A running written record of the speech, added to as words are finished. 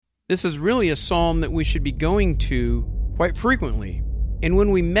This is really a psalm that we should be going to quite frequently. And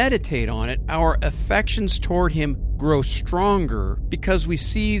when we meditate on it, our affections toward Him grow stronger because we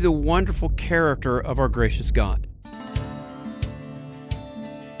see the wonderful character of our gracious God.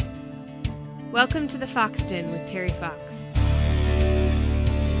 Welcome to the Fox Den with Terry Fox.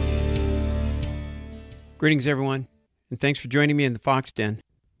 Greetings, everyone, and thanks for joining me in the Fox Den.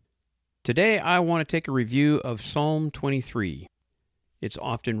 Today, I want to take a review of Psalm 23. It's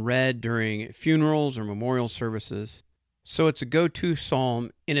often read during funerals or memorial services, so it's a go-to psalm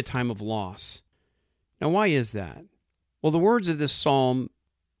in a time of loss. Now, why is that? Well, the words of this psalm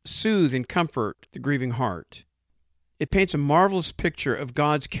soothe and comfort the grieving heart. It paints a marvelous picture of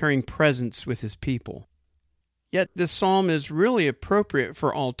God's caring presence with His people. Yet this psalm is really appropriate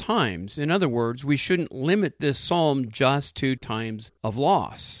for all times. In other words, we shouldn't limit this psalm just to times of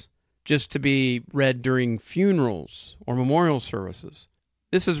loss, just to be read during funerals or memorial services.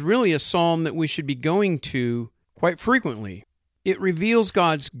 This is really a psalm that we should be going to quite frequently. It reveals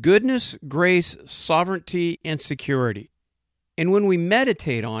God's goodness, grace, sovereignty, and security. And when we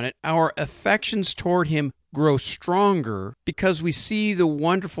meditate on it, our affections toward Him grow stronger because we see the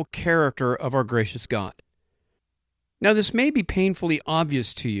wonderful character of our gracious God. Now, this may be painfully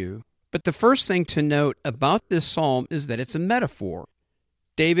obvious to you, but the first thing to note about this psalm is that it's a metaphor.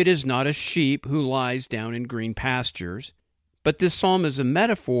 David is not a sheep who lies down in green pastures, but this psalm is a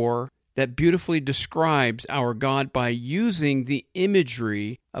metaphor that beautifully describes our God by using the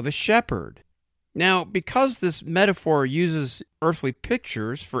imagery of a shepherd. Now, because this metaphor uses earthly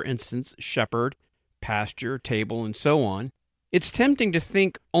pictures, for instance, shepherd, pasture, table, and so on, it's tempting to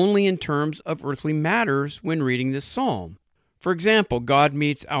think only in terms of earthly matters when reading this psalm. For example, God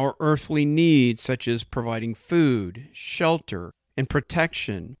meets our earthly needs, such as providing food, shelter, and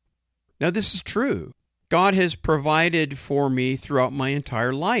protection. Now, this is true. God has provided for me throughout my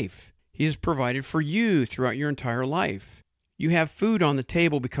entire life. He has provided for you throughout your entire life. You have food on the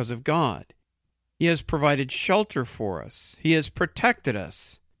table because of God. He has provided shelter for us. He has protected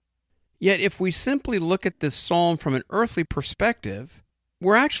us. Yet if we simply look at this psalm from an earthly perspective,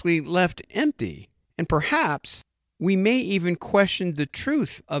 we're actually left empty. And perhaps we may even question the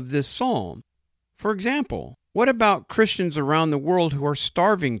truth of this psalm. For example, what about Christians around the world who are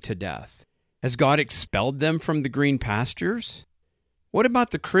starving to death? Has God expelled them from the green pastures? What about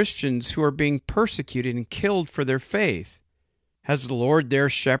the Christians who are being persecuted and killed for their faith? Has the Lord, their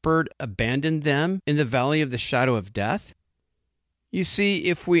shepherd, abandoned them in the valley of the shadow of death? You see,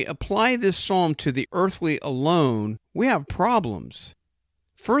 if we apply this psalm to the earthly alone, we have problems.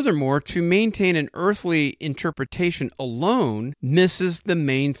 Furthermore, to maintain an earthly interpretation alone misses the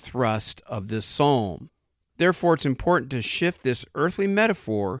main thrust of this psalm. Therefore, it's important to shift this earthly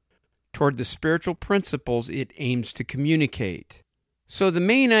metaphor toward the spiritual principles it aims to communicate. So the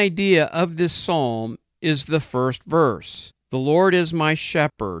main idea of this psalm is the first verse. The Lord is my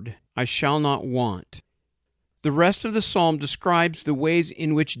shepherd, I shall not want. The rest of the psalm describes the ways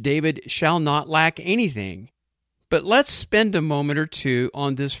in which David shall not lack anything. But let's spend a moment or two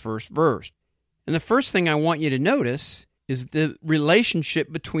on this first verse. And the first thing I want you to notice is the relationship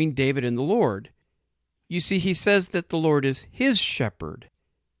between David and the Lord. You see, he says that the Lord is his shepherd.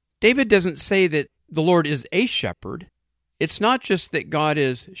 David doesn't say that the Lord is a shepherd. It's not just that God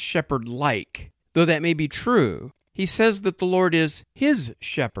is shepherd-like, though that may be true. He says that the Lord is his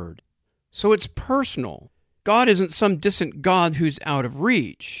shepherd. So it's personal. God isn't some distant God who's out of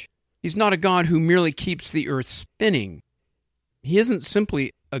reach. He's not a God who merely keeps the earth spinning. He isn't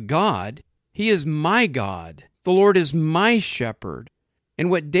simply a God. He is my God. The Lord is my shepherd. And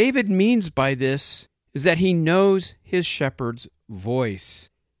what David means by this is that he knows his shepherd's voice.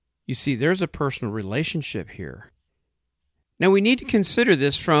 You see, there's a personal relationship here. Now, we need to consider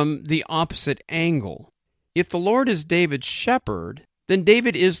this from the opposite angle. If the Lord is David's shepherd, then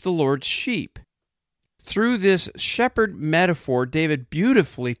David is the Lord's sheep. Through this shepherd metaphor, David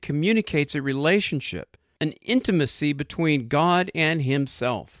beautifully communicates a relationship, an intimacy between God and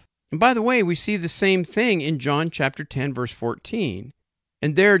himself. And by the way, we see the same thing in John chapter 10, verse 14.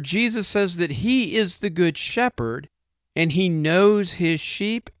 And there Jesus says that he is the good shepherd, and he knows his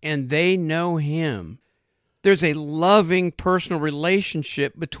sheep, and they know him. There's a loving personal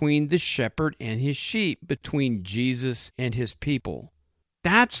relationship between the shepherd and his sheep, between Jesus and his people.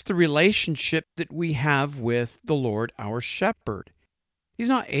 That's the relationship that we have with the Lord, our shepherd. He's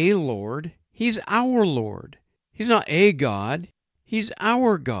not a Lord, he's our Lord. He's not a God, he's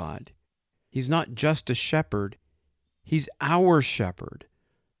our God. He's not just a shepherd, he's our shepherd.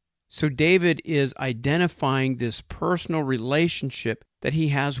 So David is identifying this personal relationship that he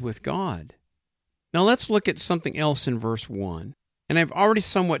has with God. Now let's look at something else in verse 1. and I've already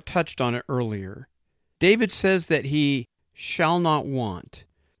somewhat touched on it earlier. David says that he shall not want.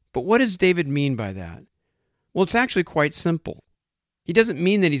 But what does David mean by that? Well, it's actually quite simple. He doesn't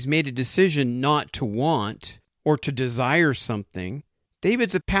mean that he's made a decision not to want or to desire something.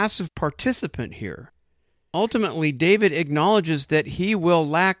 David's a passive participant here. Ultimately, David acknowledges that he will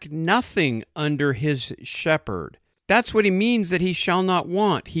lack nothing under his shepherd. That's what he means that he shall not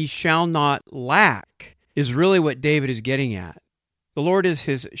want. He shall not lack is really what David is getting at. The Lord is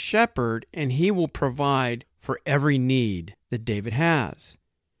his shepherd, and he will provide for every need that David has.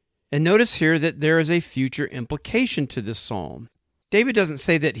 And notice here that there is a future implication to this psalm. David doesn't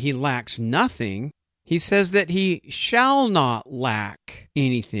say that he lacks nothing. He says that he shall not lack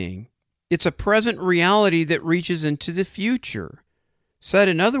anything. It's a present reality that reaches into the future. Said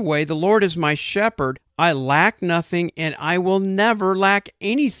another way, the Lord is my shepherd. I lack nothing, and I will never lack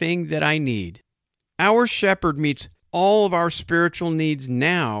anything that I need. Our shepherd meets all of our spiritual needs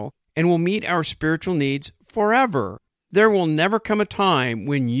now and will meet our spiritual needs forever. There will never come a time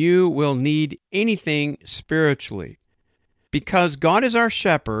when you will need anything spiritually. Because God is our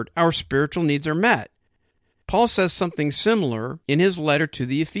shepherd, our spiritual needs are met. Paul says something similar in his letter to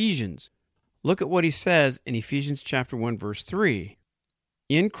the Ephesians. Look at what he says in Ephesians chapter 1, verse 3.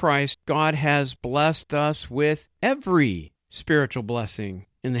 In Christ, God has blessed us with every spiritual blessing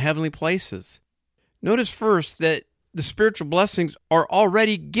in the heavenly places. Notice first that the spiritual blessings are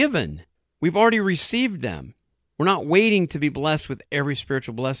already given. We've already received them. We're not waiting to be blessed with every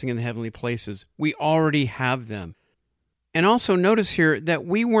spiritual blessing in the heavenly places. We already have them. And also notice here that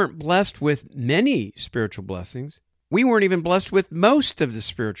we weren't blessed with many spiritual blessings. We weren't even blessed with most of the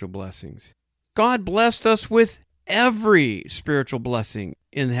spiritual blessings. God blessed us with every spiritual blessing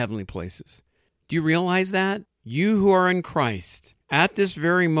in the heavenly places. Do you realize that? You who are in Christ, at this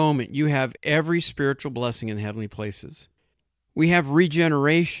very moment, you have every spiritual blessing in the heavenly places. We have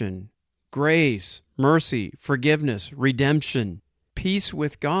regeneration, grace, mercy, forgiveness, redemption, peace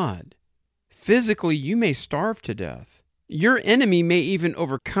with God. Physically, you may starve to death. Your enemy may even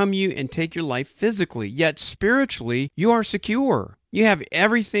overcome you and take your life physically, yet spiritually, you are secure. You have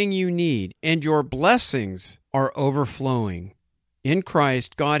everything you need, and your blessings are overflowing. In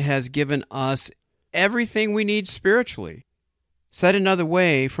Christ, God has given us everything we need spiritually. Said another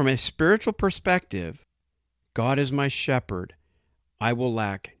way, from a spiritual perspective, God is my shepherd. I will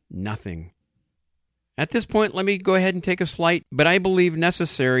lack nothing. At this point, let me go ahead and take a slight, but I believe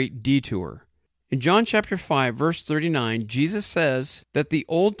necessary, detour. In John chapter 5, verse 39, Jesus says that the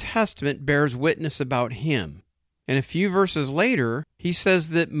Old Testament bears witness about him. And a few verses later, he says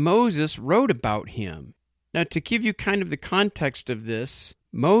that Moses wrote about him. Now, to give you kind of the context of this,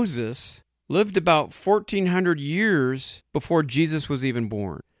 Moses lived about 1,400 years before Jesus was even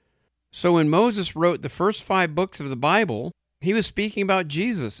born. So when Moses wrote the first 5 books of the Bible, he was speaking about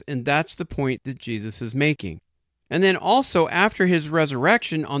Jesus, and that's the point that Jesus is making. And then also after his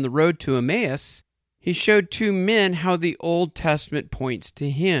resurrection on the road to Emmaus, he showed 2 men how the Old Testament points to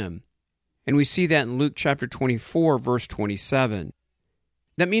him. And we see that in Luke chapter 24, verse 27.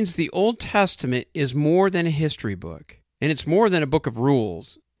 That means the Old Testament is more than a history book, and it's more than a book of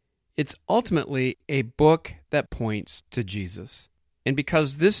rules. It's ultimately a book that points to Jesus. And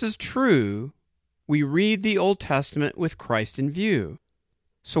because this is true, we read the Old Testament with Christ in view.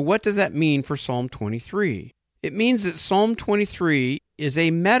 So what does that mean for Psalm 23? It means that Psalm 23 is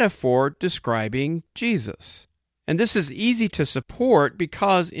a metaphor describing Jesus. And this is easy to support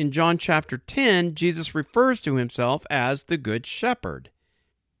because in John chapter 10, Jesus refers to himself as the Good Shepherd.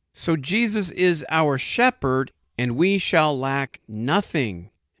 So Jesus is our shepherd, and we shall lack nothing.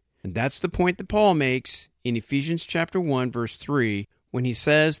 And that's the point that Paul makes in Ephesians chapter 1, verse 3, when he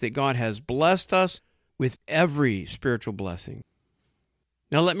says that God has blessed us with every spiritual blessing.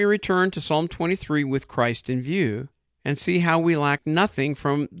 Now let me return to Psalm 23 with Christ in view and see how we lack nothing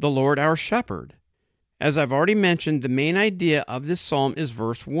from the Lord our shepherd. As I've already mentioned, the main idea of this psalm is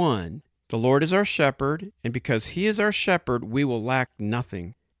verse 1. The Lord is our shepherd, and because he is our shepherd, we will lack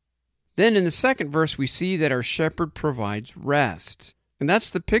nothing. Then in the second verse, we see that our shepherd provides rest. And that's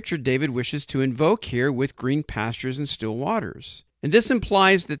the picture David wishes to invoke here with green pastures and still waters. And this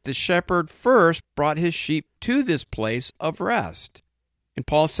implies that the shepherd first brought his sheep to this place of rest. And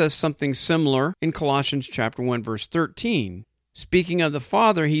Paul says something similar in Colossians chapter 1, verse 13. Speaking of the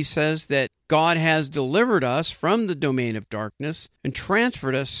Father, he says that God has delivered us from the domain of darkness and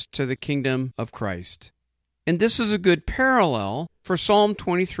transferred us to the kingdom of Christ. And this is a good parallel for Psalm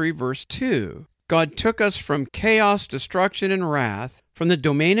 23, verse 2. God took us from chaos, destruction, and wrath, from the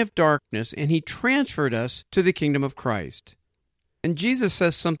domain of darkness, and he transferred us to the kingdom of Christ. And Jesus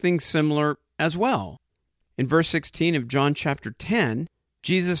says something similar as well. In verse 16 of John chapter 10,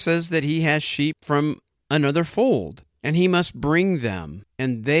 Jesus says that he has sheep from another fold, and he must bring them,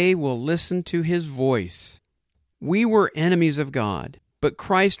 and they will listen to his voice. We were enemies of God, but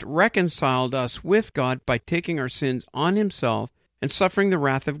Christ reconciled us with God by taking our sins on himself and suffering the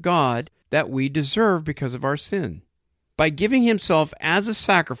wrath of God that we deserve because of our sin. By giving himself as a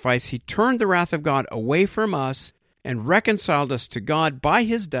sacrifice, he turned the wrath of God away from us and reconciled us to God by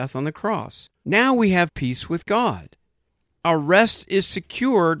his death on the cross. Now we have peace with God. Our rest is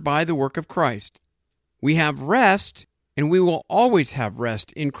secured by the work of Christ. We have rest, and we will always have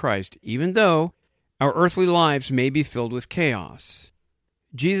rest in Christ, even though our earthly lives may be filled with chaos.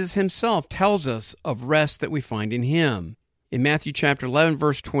 Jesus himself tells us of rest that we find in him. In Matthew chapter 11,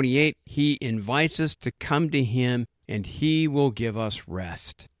 verse 28, he invites us to come to him, and he will give us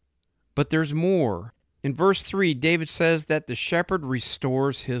rest. But there's more. In verse 3, David says that the shepherd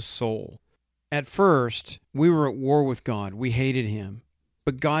restores his soul. At first, we were at war with God. We hated him.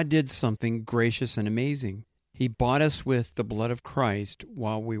 But God did something gracious and amazing. He bought us with the blood of Christ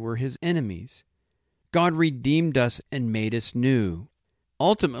while we were his enemies. God redeemed us and made us new.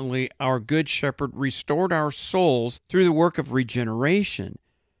 Ultimately, our good shepherd restored our souls through the work of regeneration,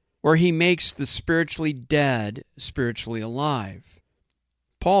 where he makes the spiritually dead spiritually alive.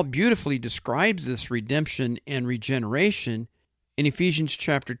 Paul beautifully describes this redemption and regeneration in Ephesians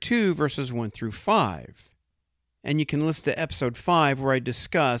chapter 2, verses 1 through 5. And you can listen to episode 5 where I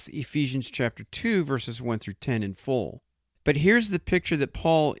discuss Ephesians chapter 2, verses 1 through 10 in full. But here's the picture that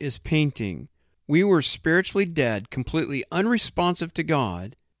Paul is painting. We were spiritually dead, completely unresponsive to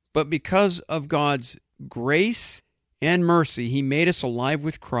God, but because of God's grace and mercy, he made us alive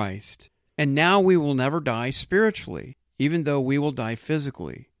with Christ. And now we will never die spiritually, even though we will die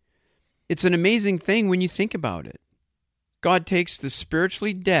physically. It's an amazing thing when you think about it. God takes the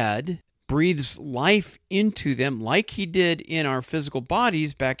spiritually dead, breathes life into them like he did in our physical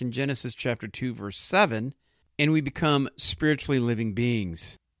bodies back in Genesis chapter 2, verse 7, and we become spiritually living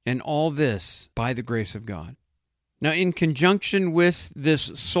beings. And all this by the grace of God. Now, in conjunction with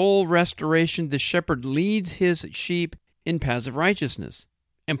this soul restoration, the shepherd leads his sheep in paths of righteousness.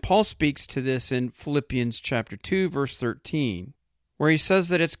 And Paul speaks to this in Philippians chapter 2, verse 13, where he says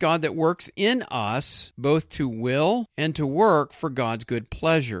that it's God that works in us both to will and to work for God's good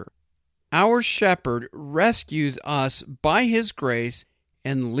pleasure. Our shepherd rescues us by his grace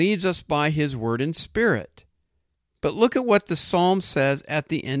and leads us by his word and spirit. But look at what the psalm says at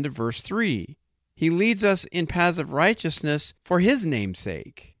the end of verse 3. He leads us in paths of righteousness for his name's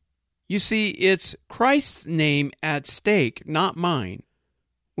sake. You see, it's Christ's name at stake, not mine.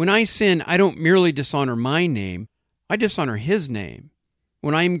 When I sin, I don't merely dishonor my name, I dishonor his name.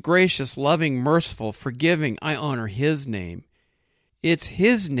 When I'm gracious, loving, merciful, forgiving, I honor his name. It's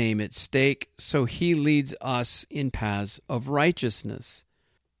his name at stake, so he leads us in paths of righteousness.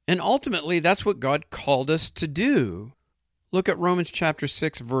 And ultimately, that's what God called us to do. Look at Romans chapter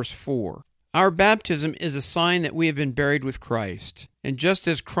 6, verse 4. Our baptism is a sign that we have been buried with Christ. And just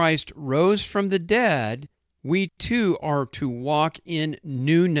as Christ rose from the dead, we too are to walk in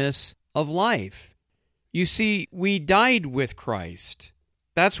newness of life. You see, we died with Christ.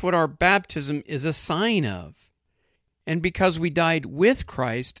 That's what our baptism is a sign of. And because we died with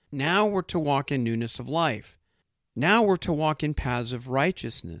Christ, now we're to walk in newness of life. Now we're to walk in paths of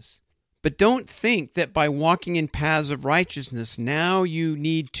righteousness. But don't think that by walking in paths of righteousness, now you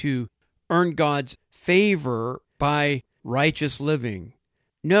need to earn God's favor by righteous living.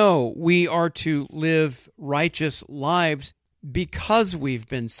 No, we are to live righteous lives because we've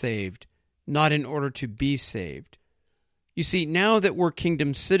been saved, not in order to be saved. You see, now that we're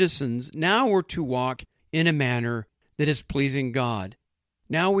kingdom citizens, now we're to walk in a manner that is pleasing God.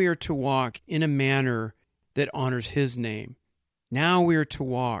 Now we are to walk in a manner that honors his name. Now we are to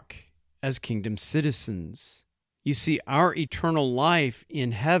walk as kingdom citizens. You see, our eternal life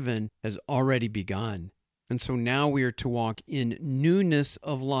in heaven has already begun. And so now we are to walk in newness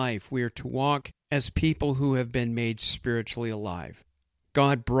of life. We are to walk as people who have been made spiritually alive.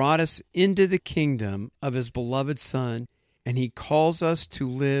 God brought us into the kingdom of his beloved Son, and he calls us to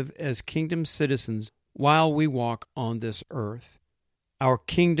live as kingdom citizens while we walk on this earth. Our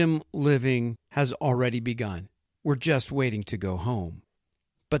kingdom living has already begun. We're just waiting to go home.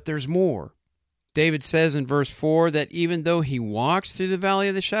 But there's more. David says in verse 4 that even though he walks through the valley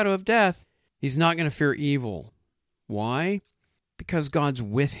of the shadow of death, he's not going to fear evil. Why? Because God's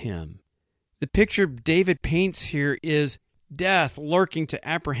with him. The picture David paints here is death lurking to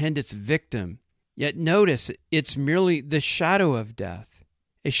apprehend its victim. Yet notice, it's merely the shadow of death.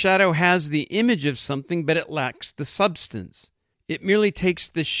 A shadow has the image of something, but it lacks the substance. It merely takes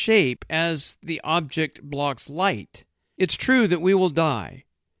the shape as the object blocks light. It's true that we will die,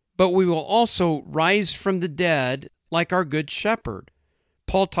 but we will also rise from the dead like our good shepherd.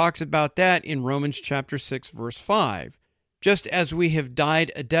 Paul talks about that in Romans chapter 6, verse 5. Just as we have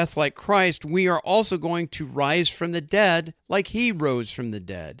died a death like Christ, we are also going to rise from the dead like he rose from the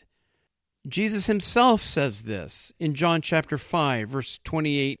dead. Jesus himself says this in John chapter 5, verse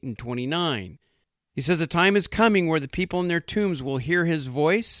 28 and 29. He says, "A time is coming where the people in their tombs will hear his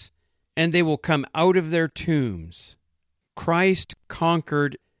voice, and they will come out of their tombs." Christ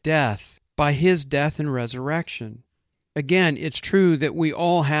conquered death by his death and resurrection. Again, it's true that we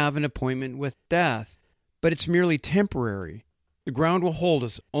all have an appointment with death, but it's merely temporary. The ground will hold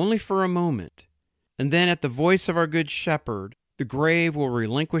us only for a moment, and then at the voice of our good shepherd, the grave will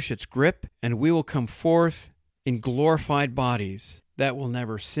relinquish its grip, and we will come forth in glorified bodies that will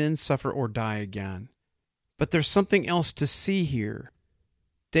never sin, suffer, or die again. But there's something else to see here.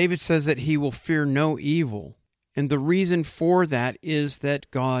 David says that he will fear no evil, and the reason for that is that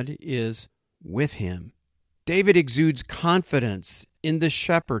God is with him. David exudes confidence in the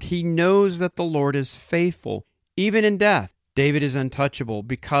shepherd. He knows that the Lord is faithful. Even in death, David is untouchable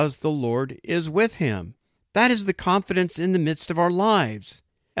because the Lord is with him. That is the confidence in the midst of our lives.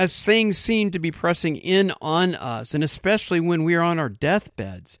 As things seem to be pressing in on us, and especially when we are on our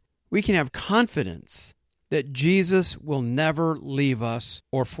deathbeds, we can have confidence that Jesus will never leave us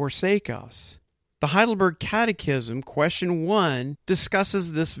or forsake us. The Heidelberg Catechism, question 1,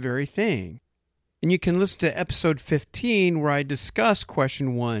 discusses this very thing. And you can listen to episode 15 where I discuss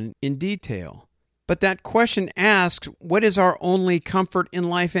question 1 in detail. But that question asks, what is our only comfort in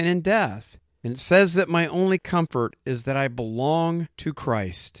life and in death? And it says that my only comfort is that I belong to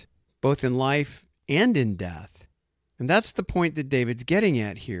Christ, both in life and in death. And that's the point that David's getting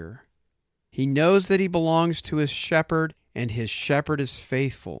at here. He knows that he belongs to his shepherd, and his shepherd is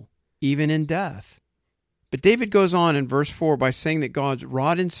faithful, even in death. But David goes on in verse 4 by saying that God's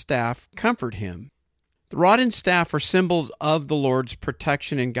rod and staff comfort him. The rod and staff are symbols of the Lord's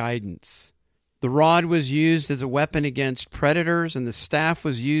protection and guidance. The rod was used as a weapon against predators, and the staff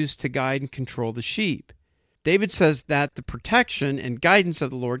was used to guide and control the sheep. David says that the protection and guidance of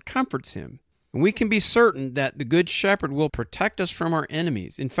the Lord comforts him. And we can be certain that the Good Shepherd will protect us from our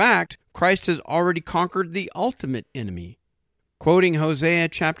enemies. In fact, Christ has already conquered the ultimate enemy. Quoting Hosea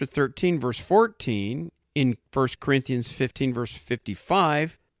chapter 13, verse 14, in 1 Corinthians 15, verse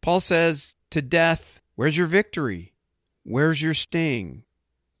 55, Paul says, "To death, where's your victory? Where's your sting?"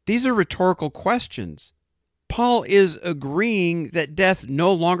 These are rhetorical questions. Paul is agreeing that death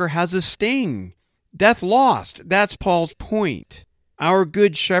no longer has a sting. Death lost. That's Paul's point. Our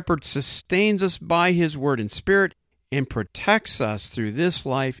good shepherd sustains us by his word and spirit and protects us through this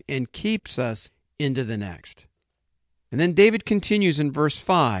life and keeps us into the next. And then David continues in verse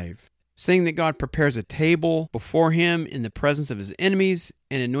 5, saying that God prepares a table before him in the presence of his enemies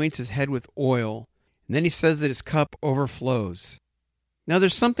and anoints his head with oil. And then he says that his cup overflows. Now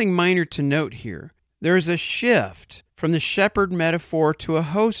there's something minor to note here. There is a shift from the shepherd metaphor to a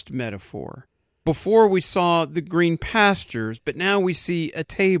host metaphor. Before we saw the green pastures, but now we see a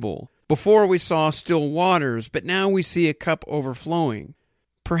table. Before we saw still waters, but now we see a cup overflowing.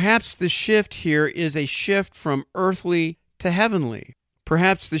 Perhaps the shift here is a shift from earthly to heavenly.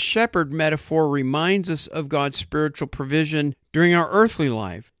 Perhaps the shepherd metaphor reminds us of God's spiritual provision during our earthly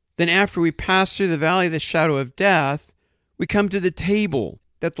life. Then after we pass through the valley of the shadow of death, we come to the table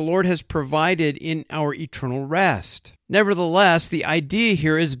that the Lord has provided in our eternal rest. Nevertheless, the idea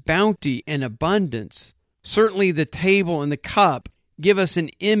here is bounty and abundance. Certainly the table and the cup give us an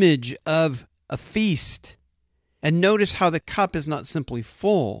image of a feast. And notice how the cup is not simply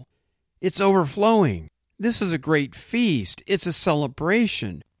full. It's overflowing. This is a great feast. It's a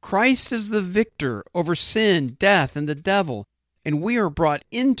celebration. Christ is the victor over sin, death, and the devil. And we are brought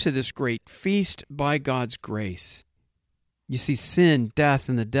into this great feast by God's grace. You see, sin, death,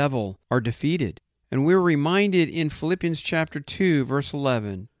 and the devil are defeated. And we're reminded in Philippians chapter 2, verse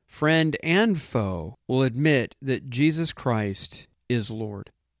 11, friend and foe will admit that Jesus Christ is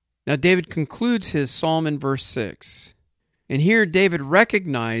Lord. Now, David concludes his psalm in verse 6. And here David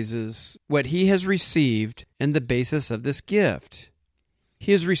recognizes what he has received and the basis of this gift.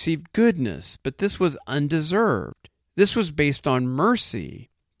 He has received goodness, but this was undeserved. This was based on mercy.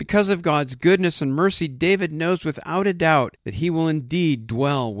 Because of God's goodness and mercy, David knows without a doubt that he will indeed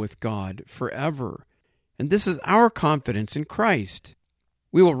dwell with God forever. And this is our confidence in Christ.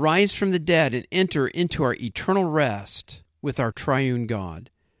 We will rise from the dead and enter into our eternal rest with our triune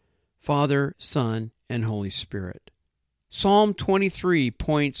God, Father, Son, and Holy Spirit. Psalm 23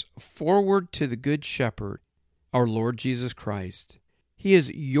 points forward to the Good Shepherd, our Lord Jesus Christ. He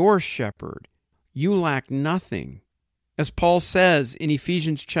is your shepherd. You lack nothing. As Paul says in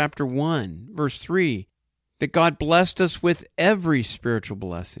Ephesians chapter 1, verse 3, that God blessed us with every spiritual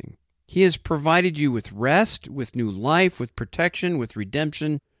blessing. He has provided you with rest, with new life, with protection, with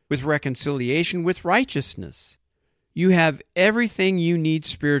redemption, with reconciliation, with righteousness. You have everything you need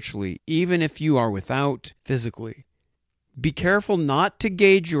spiritually, even if you are without physically. Be careful not to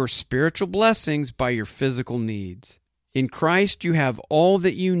gauge your spiritual blessings by your physical needs. In Christ you have all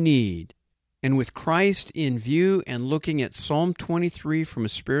that you need. And with Christ in view and looking at Psalm 23 from a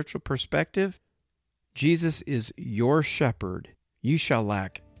spiritual perspective, Jesus is your shepherd. You shall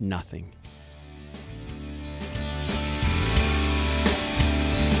lack nothing.